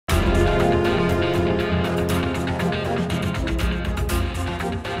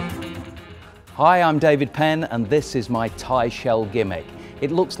Hi, I'm David Penn and this is my tie shell gimmick.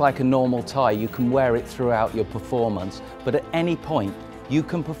 It looks like a normal tie. You can wear it throughout your performance, but at any point you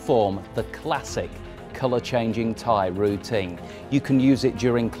can perform the classic colour changing tie routine. You can use it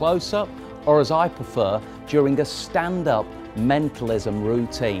during close-up, or as I prefer, during a stand-up mentalism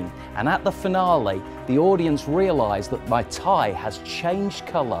routine. And at the finale, the audience realise that my tie has changed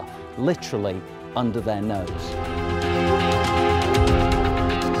colour literally under their nose.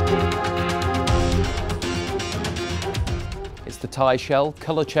 It's the tie shell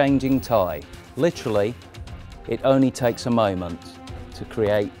colour changing tie. Literally, it only takes a moment to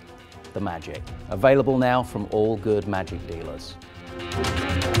create the magic. Available now from all good magic dealers.